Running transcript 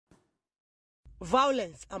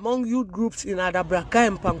Violence among youth groups in Adabraka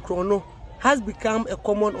and Pankrono has become a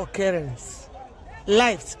common occurrence.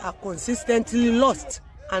 Lives are consistently lost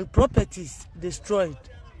and properties destroyed.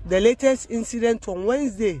 The latest incident on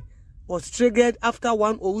Wednesday was triggered after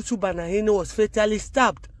one Owusu Banahene was fatally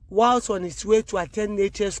stabbed whilst on his way to attend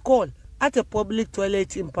nature's call at a public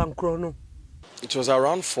toilet in Pankrono. It was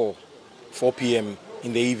around 4 p.m.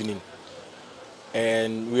 in the evening,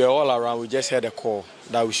 and we were all around. We just heard a call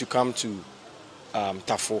that we should come to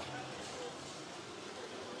Tafo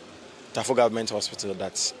Government Hospital,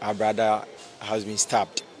 that our brother has been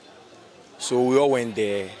stabbed. So we all went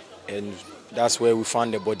there, and that's where we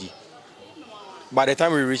found the body. By the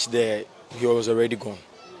time we reached there, he was already gone.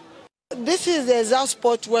 This is the exact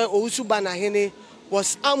spot where Owusu Banahene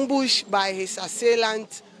was ambushed by his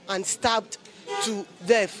assailant and stabbed to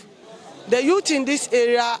death. The youth in this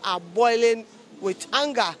area are boiling with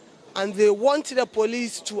anger, and they want the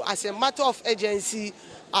police to, as a matter of urgency,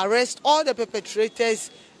 arrest all the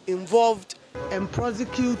perpetrators involved and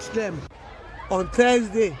prosecute them. On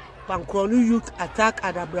Thursday, Pankrono youth attacked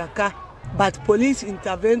Adabraka, but police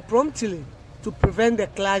intervened promptly to prevent the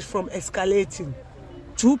clash from escalating.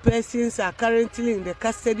 2 persons are currently in the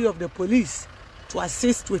custody of the police to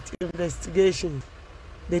assist with investigations.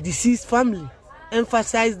 The deceased family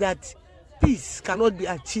emphasized that peace cannot be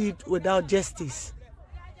achieved without justice.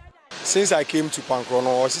 Since I came to Pankrono,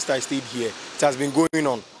 or since I stayed here, it has been going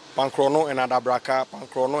on. Pankrono and Adabraka,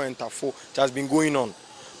 Pankrono and Tafo, it has been going on.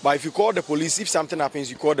 But if you call the police, if something happens,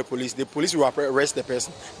 you call the police will arrest the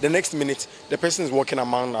person. The next minute, the person is walking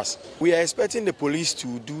among us. We are expecting the police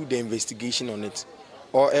to do the investigation on it,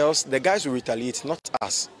 or else the guys will retaliate, not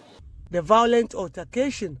us. The violent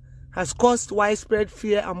altercation has caused widespread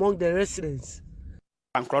fear among the residents.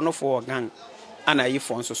 Pankrono for gang, and I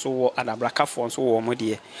for so Adabraka for so.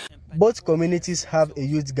 Both communities have a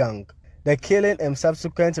youth gang. The killing and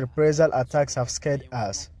subsequent reprisal attacks have scared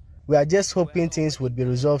us. We are just hoping things would be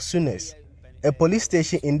resolved soonest. A police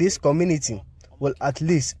station in this community will at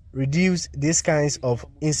least reduce these kinds of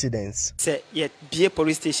incidents. Say yet be a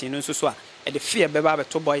police station no so the fear beba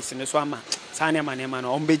to boys in so ama sane manema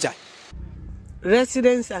no ombeja.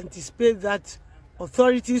 Residents anticipate that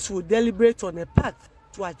authorities will deliberate on a path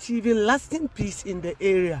to achieving lasting peace in the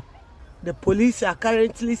area. The police are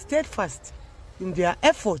currently steadfast in their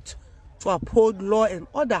effort to uphold law and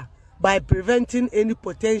order by preventing any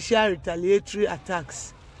potential retaliatory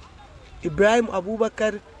attacks. Ibrahim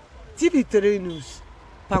Abubakar, TV3 News,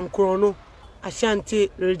 Pankrono,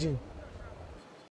 Ashanti region.